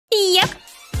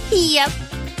Yep.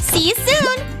 See you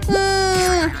soon.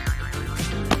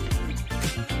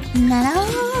 Na na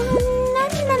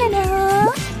na na na.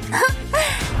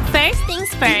 First things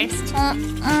first.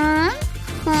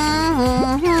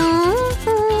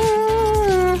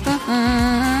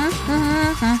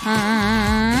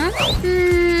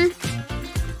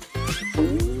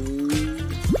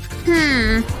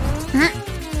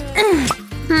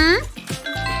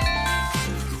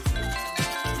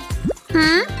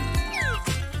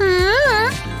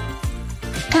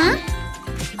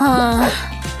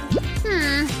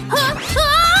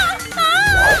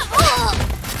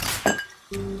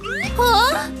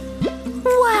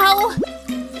 Wow.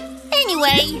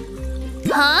 Anyway.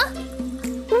 Huh?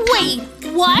 Wait,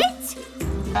 what?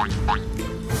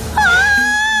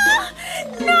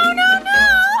 No, no, no!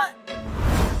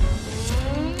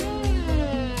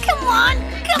 Come on!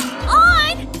 Come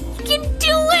on! You can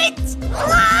do it!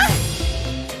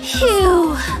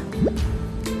 Phew.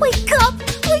 Wake up!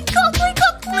 Wake up! Wake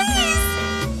up, please!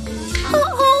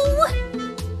 Uh-oh!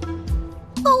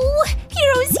 Oh,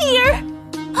 Hero's here!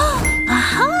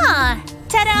 Aha!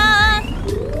 Ta-da!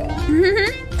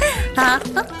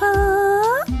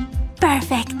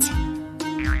 Perfect.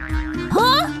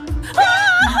 Huh?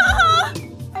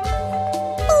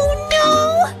 Oh no!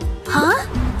 Huh?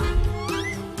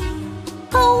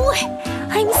 Oh,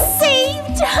 I'm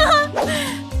saved!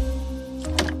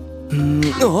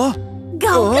 Go,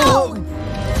 go!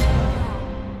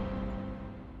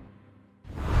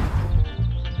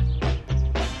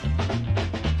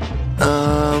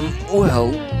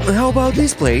 Well, how about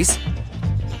this place?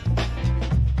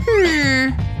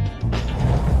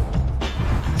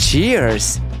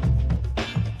 Cheers!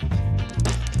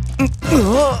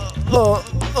 No,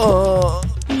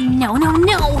 no,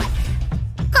 no!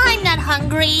 I'm not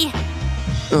hungry!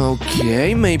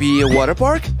 Okay, maybe a water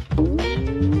park?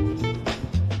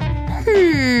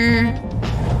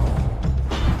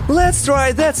 Let's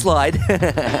try that slide.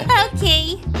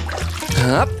 Okay.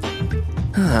 Up.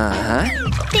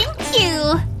 Thank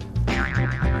you.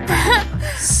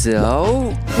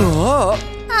 So...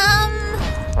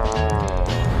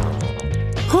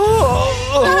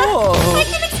 I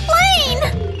can explain!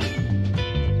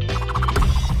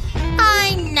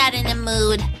 I'm not in the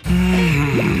mood.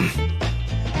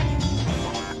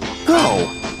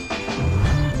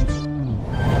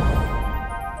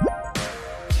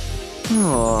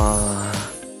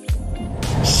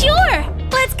 Sure!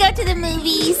 Let's go to the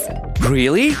movies.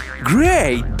 Really?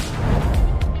 Great!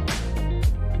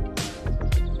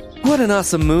 What an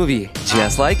awesome movie,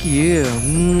 just like you.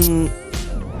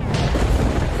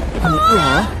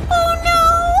 Oh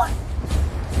no!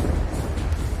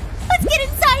 Let's get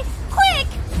inside, quick!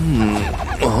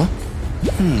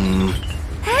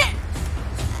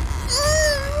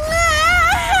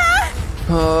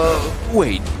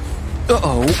 Wait.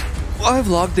 Uh-oh. I've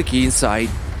locked the key inside.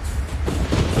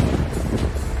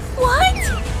 What?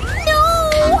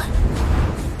 No!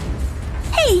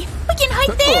 Hey, we can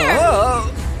hide there!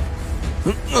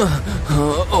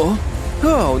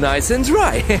 Oh, nice and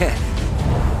dry.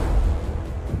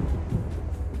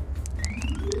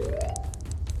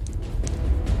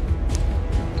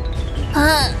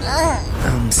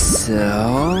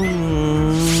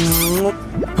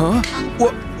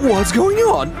 What's going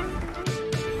on?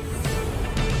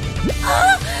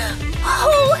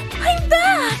 Oh, I'm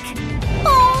back!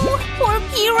 Oh, poor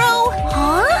Piero!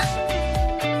 Huh?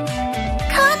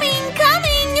 Coming!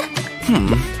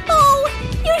 Oh,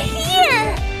 you're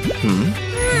here!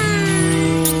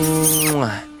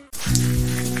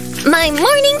 My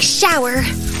morning shower.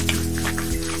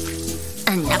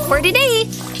 Enough for today.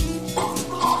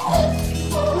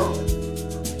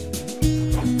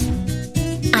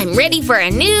 I'm ready for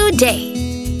a new day.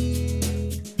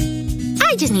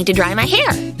 I just need to dry my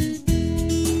hair.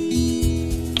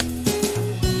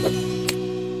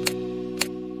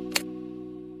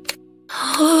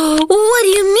 What do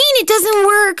you mean it doesn't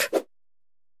work?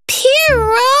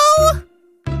 Piero!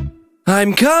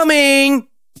 I'm coming!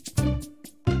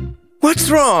 What's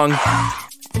wrong?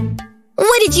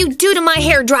 What did you do to my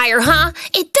hairdryer, huh?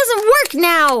 It doesn't work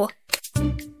now!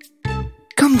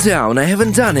 Calm down, I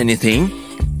haven't done anything.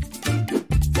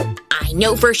 I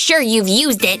know for sure you've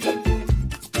used it.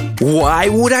 Why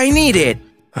would I need it?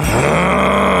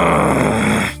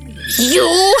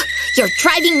 You're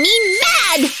driving me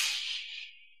mad!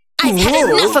 I've had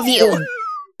enough of you!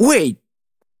 Wait,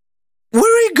 where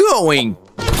are you going?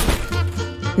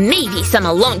 Maybe some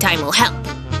alone time will help.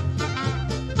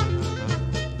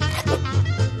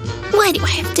 Why do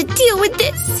I have to deal with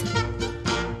this?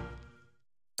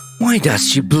 Why does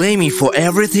she blame me for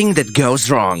everything that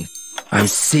goes wrong? I'm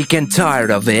sick and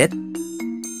tired of it.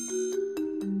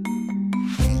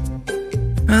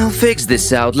 I'll fix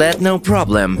this outlet, no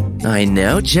problem. I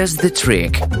know just the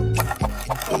trick.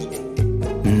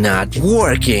 Not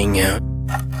working.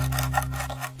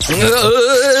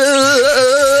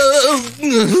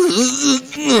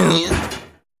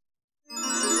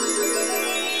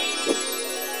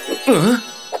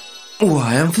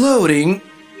 Why I'm floating?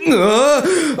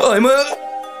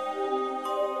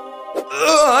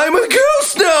 I'm a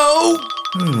ghost now!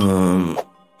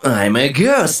 I'm a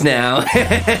ghost now.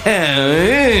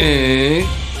 Hey,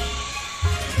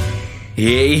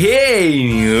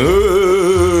 hey!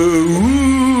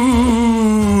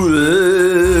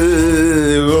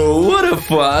 What a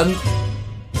fun!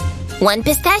 1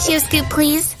 pistachio scoop,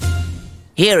 please.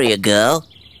 Here you go.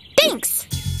 Thanks.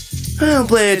 I'll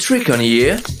play a trick on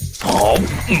you. Oh,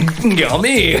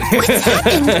 yummy! What's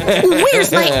happened?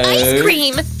 Where's my ice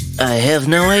cream? I have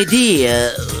no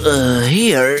idea.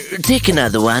 Here, take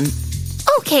another one.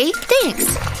 Okay,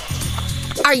 thanks.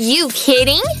 Are you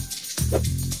kidding?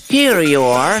 Here you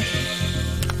are.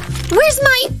 Where's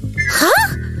my...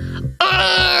 Huh?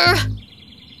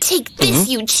 Take this,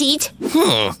 you cheat.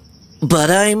 But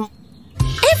I'm...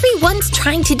 Everyone's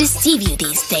trying to deceive you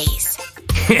these days.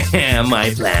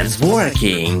 My plan's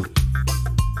working.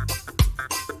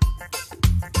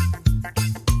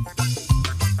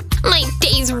 My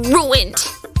day's ruined.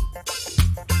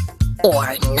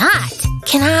 Or not.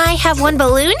 Can I have 1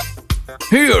 balloon?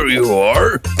 Here you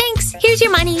are. Thanks, here's your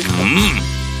money.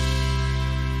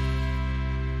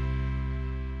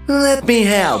 Let me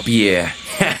help you.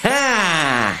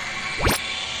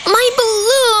 My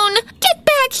balloon! Get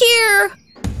back here!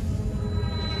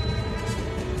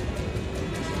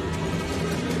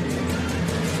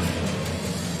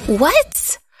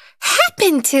 What's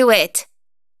happened to it?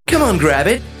 Come on, grab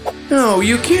it. Oh,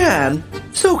 you can.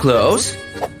 So close.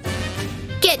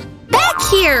 Get back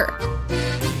here!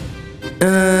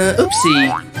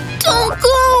 Oopsie. Don't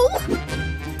go!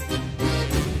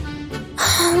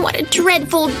 What a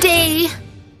dreadful day.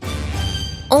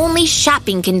 Only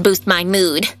shopping can boost my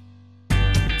mood.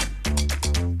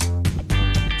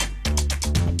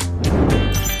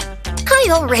 I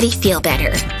already feel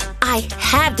better. I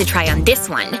have to try on this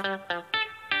one.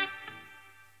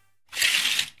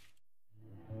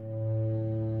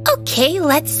 Okay,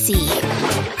 let's see.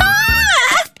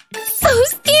 Ah! So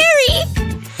scary!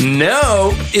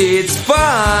 No, it's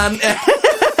fun.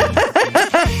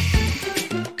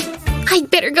 I'd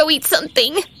better go eat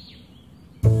something.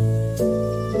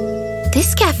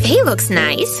 This cafe looks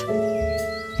nice.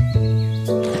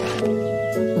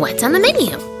 What's on the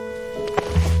menu?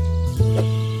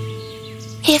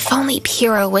 If only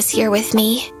Pear was here with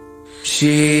me.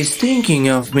 She's thinking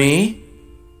of me.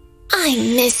 I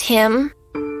miss him.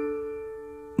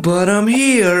 But I'm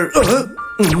here.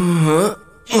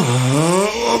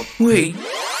 Wait,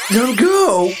 don't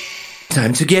go.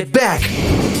 Time to get back.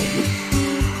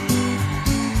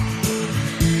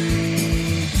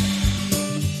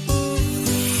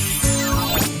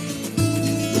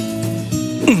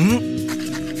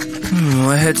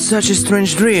 I had such a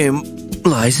strange dream.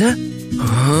 Liza?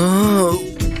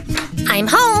 I'm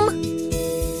home.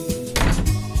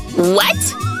 What?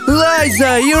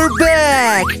 Liza, you're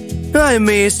back! I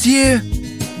missed you.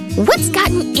 What's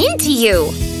gotten into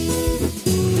you?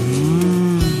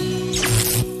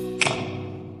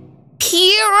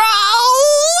 Piero!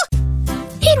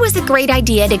 It was a great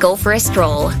idea to go for a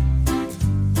stroll.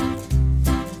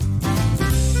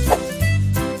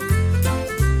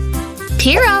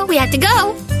 Piero, we have to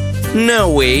go. No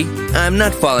way. I'm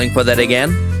not falling for that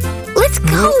again. Let's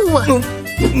go.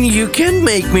 You can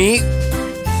make me.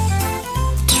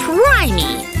 Try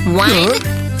me. 1,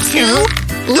 2,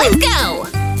 let's go.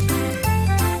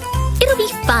 It'll be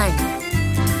fun.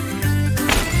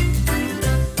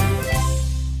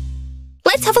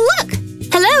 Let's have a look.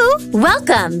 Hello.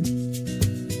 Welcome.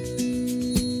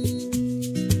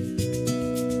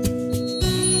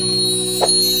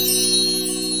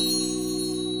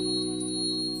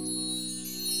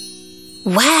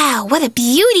 Wow, what a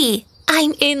beauty!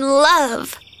 I'm in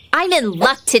love. I'm in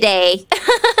luck today.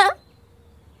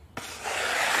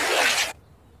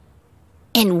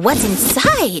 And what's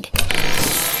inside?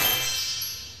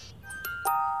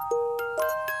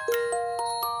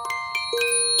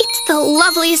 It's the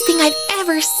loveliest thing I've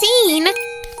ever seen.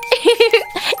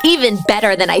 Even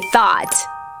better than I thought.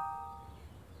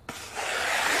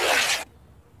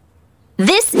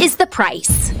 This is the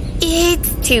price.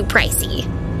 It's too pricey.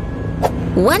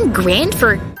 $1 grand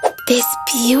for this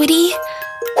beauty?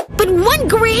 But $1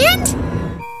 grand?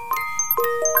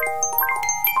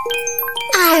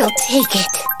 I'll take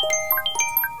it.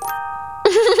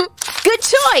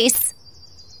 choice.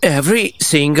 Every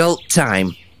single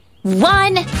time.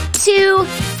 1, 2,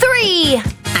 3.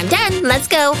 I'm done. Let's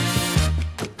go.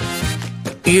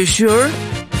 You sure?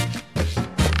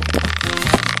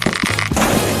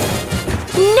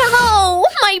 No!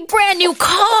 My brand new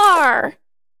car!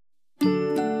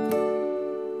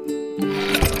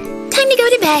 Time to go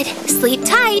to bed. Sleep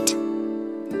tight.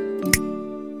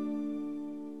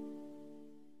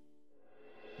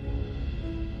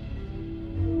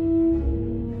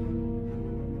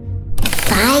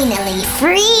 Finally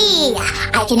free!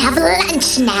 I can have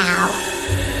lunch now.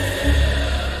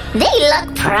 They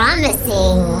look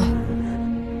promising.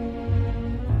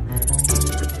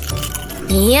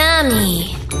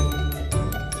 Yummy.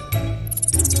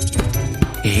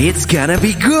 It's gonna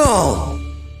be gold!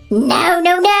 No,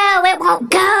 it won't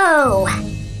go.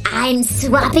 I'm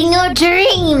swapping your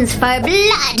dreams for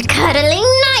blood-cuddling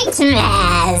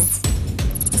nightmares.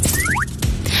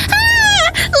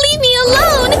 Leave me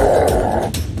alone.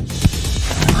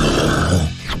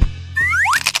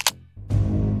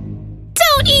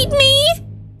 Don't eat me.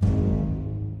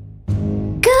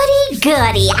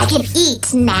 Goody, I can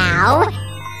eat now.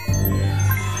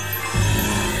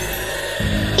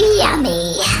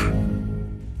 Yummy.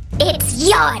 It's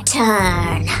your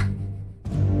turn.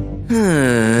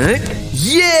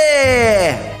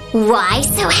 Yeah! Why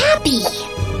so happy?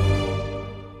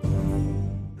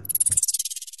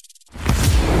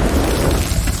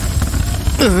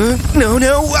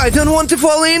 No, I don't want to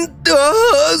fall in!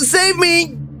 Save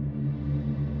me!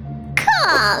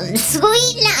 Come,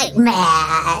 sweet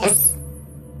nightmares.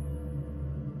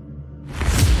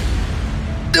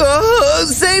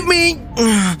 Save me!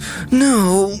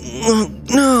 No.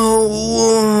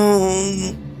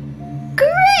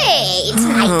 Great!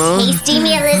 My tasty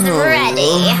meal is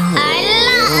ready. I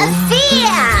love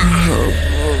fear.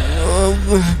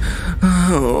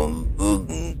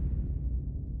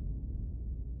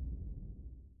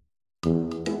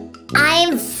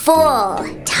 I'm full.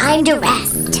 Time to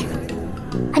rest.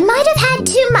 I might have had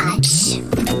too much.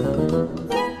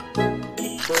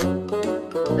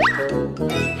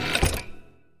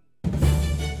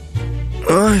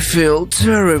 I feel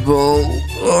terrible.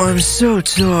 I'm so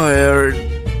tired.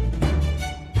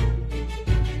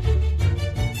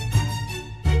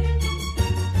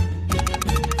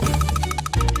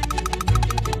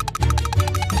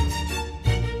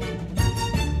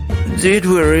 Did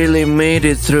we really made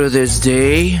it through this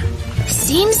day?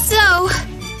 Seems so.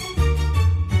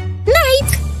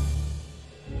 Night.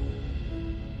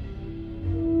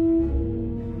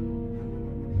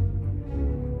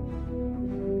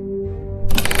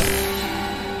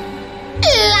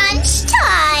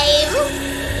 Lunchtime!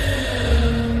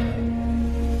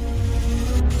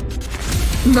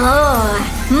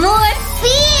 More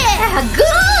fear!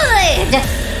 Good!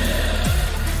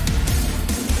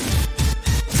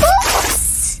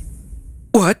 Oops!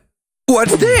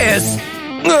 What's this?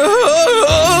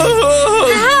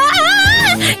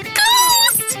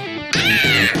 Ghost!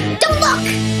 Don't look!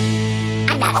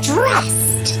 I'm not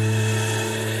dressed!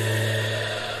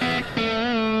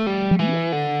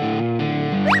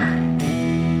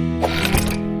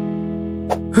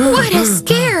 What a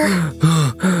scare!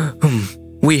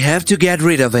 We have to get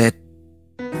rid of it.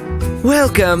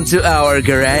 Welcome to our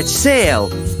garage sale.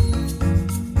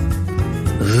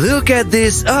 Look at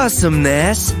this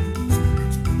awesomeness.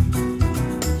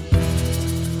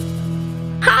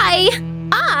 Hi!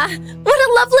 What a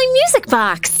lovely music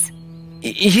box!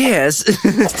 Yes,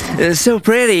 so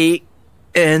pretty.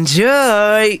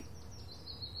 Enjoy.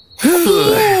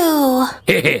 Ew.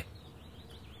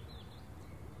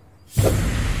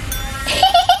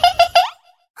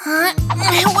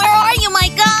 Where are you, my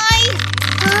guy?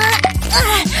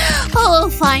 Oh,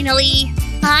 finally.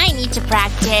 I need to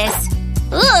practice.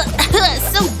 Ugh,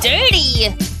 so dirty.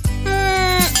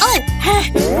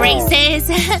 Braces.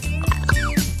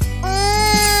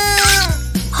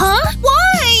 Huh?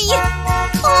 Why?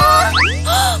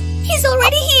 He's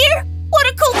already here. What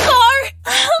a cool car.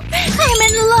 I'm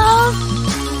in love.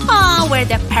 Oh, we're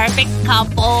the perfect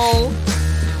couple.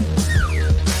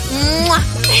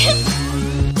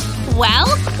 Well,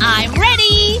 I'm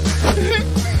ready!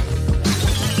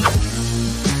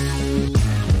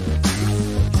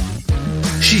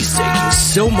 She's taking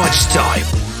so much time.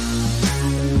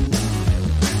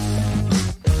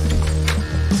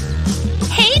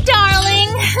 Hey, darling!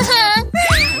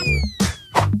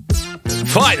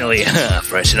 Finally,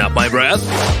 freshen up my breath.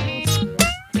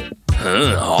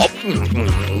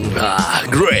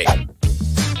 Great.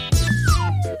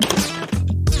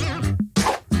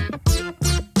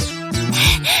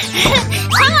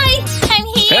 Hi! I'm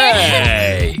here!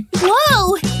 Hey!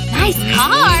 Whoa! Nice car!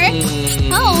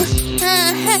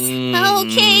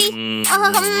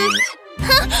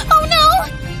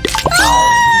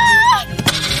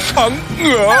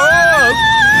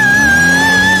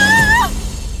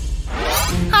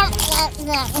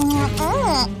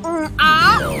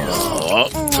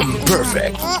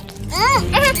 Perfect.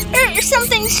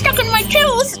 Something's stuck in my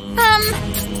tooth.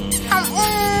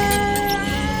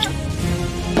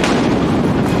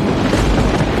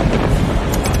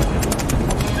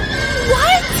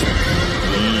 What?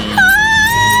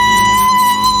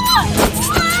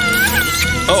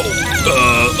 Oh,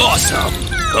 awesome.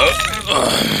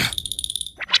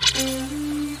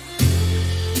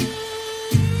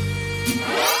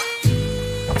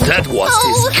 That was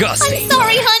disgusting. I'm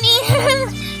sorry, honey.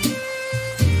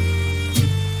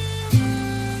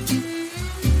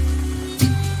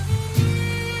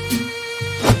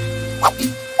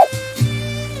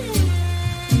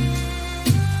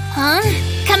 Huh?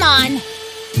 Come on.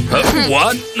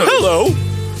 What? Hello.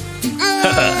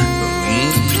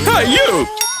 Hey, you!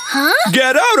 Huh?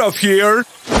 Get out of here!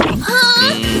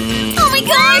 Huh? Oh my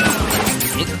god!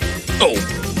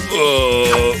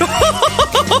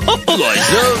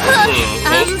 Liza?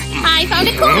 I found a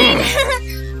coin!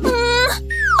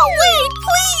 Oh wait,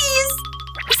 please!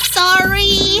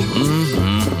 Sorry!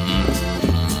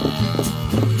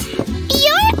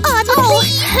 You're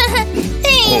ugly!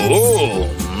 Thanks!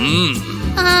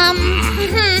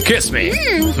 Kiss me! I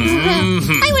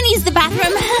want to use the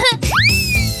bathroom.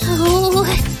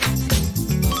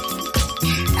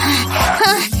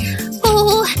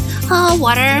 Oh,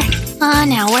 water.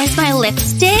 Now where's my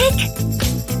lipstick?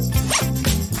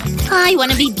 I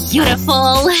want to be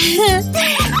beautiful.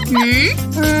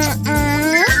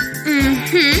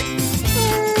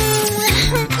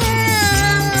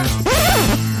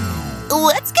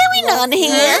 What's going on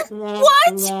here?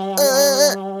 What?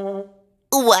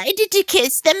 Why did you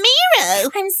kiss the mirror?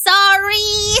 I'm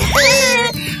sorry.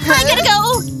 I gotta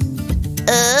go.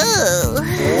 Oh,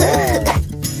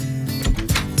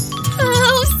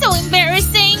 So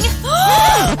embarrassing.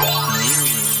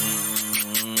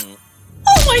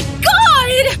 Oh my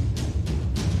god!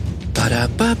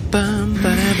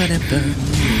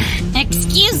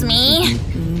 Excuse me.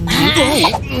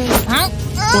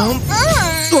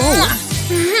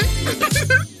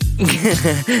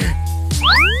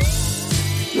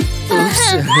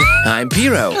 Oops. I'm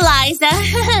Pear. Liza.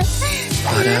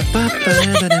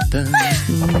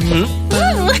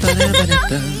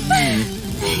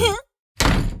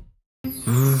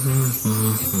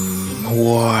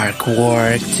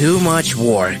 Work, too much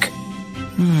work.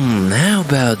 How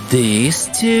about these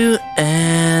two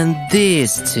and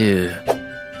these two?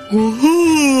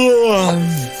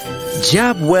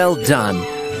 Job well done.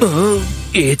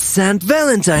 It's St.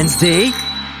 Valentine's Day.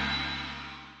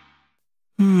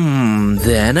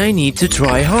 Then I need to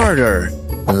try harder.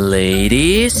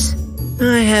 Ladies,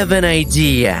 I have an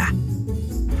idea.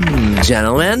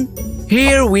 Gentlemen,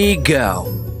 here we go.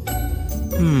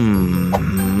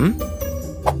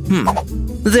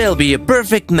 They'll be a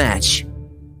perfect match.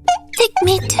 Take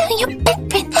me to your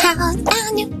perfect house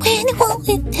and you really want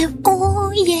it to.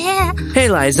 Oh yeah. Hey,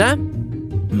 Liza.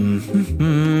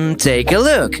 Take a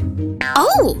look.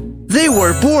 Oh. They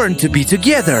were born to be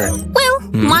together. Well,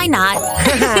 why not?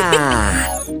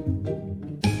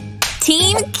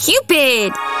 Team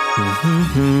Cupid.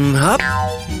 Hop.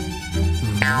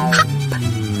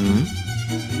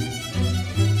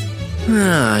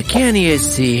 Can you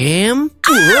see him?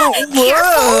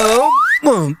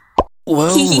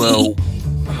 Whoa.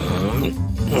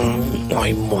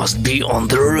 I must be on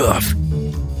the roof.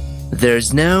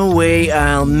 There's no way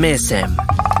I'll miss him.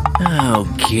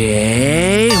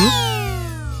 Okay.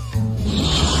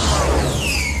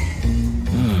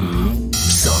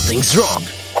 Something's wrong.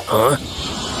 Huh?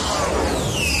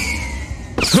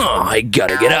 I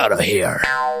gotta get out of here.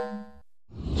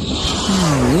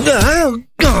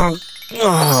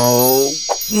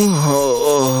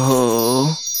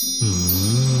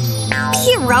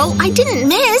 Hero, I didn't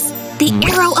miss. The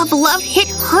arrow of love hit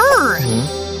her.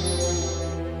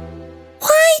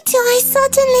 Why do I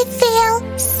suddenly feel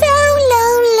so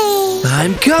lonely?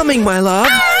 I'm coming, my love.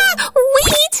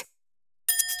 Wait!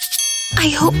 I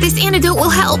hope this antidote will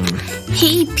help.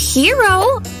 Hey,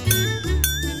 Hero.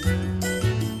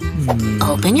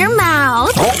 Open your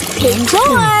mouth.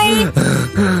 Enjoy.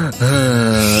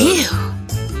 Phew.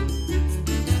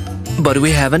 But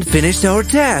we haven't finished our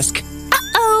task.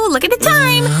 Uh-oh, look at the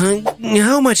time.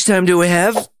 How much time do we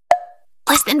have?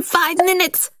 Less than 5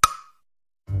 minutes.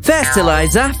 Faster,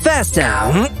 Liza, faster.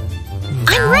 I'm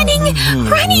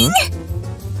running.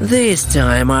 This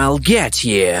time I'll get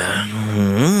you.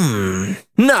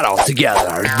 Not all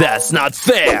together. That's not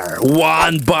fair.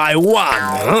 One by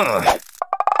one.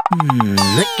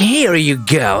 Here you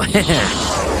go.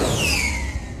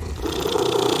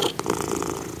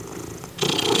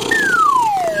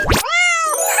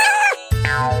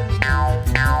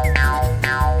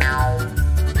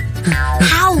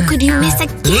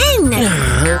 again!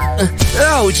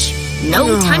 Ouch!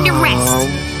 No time to rest!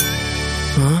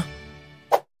 Huh?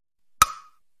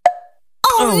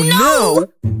 Oh no!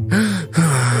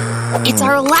 It's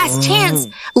our last chance!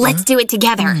 Let's do it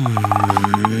together!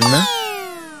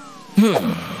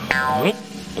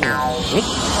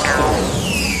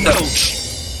 Ouch!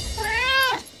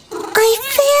 I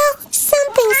feel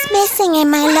something's missing in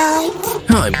my life.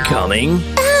 I'm coming.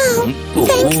 Oh,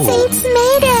 thanks, Saint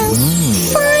Tomatoes.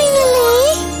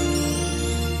 Finally!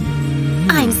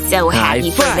 I'm so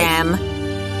happy for five. them.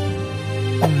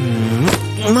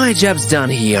 My job's done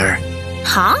here.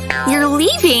 Huh? You're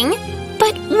leaving?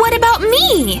 But what about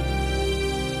me?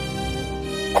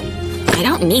 I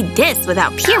don't need this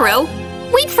without Piero.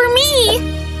 Wait for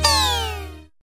me!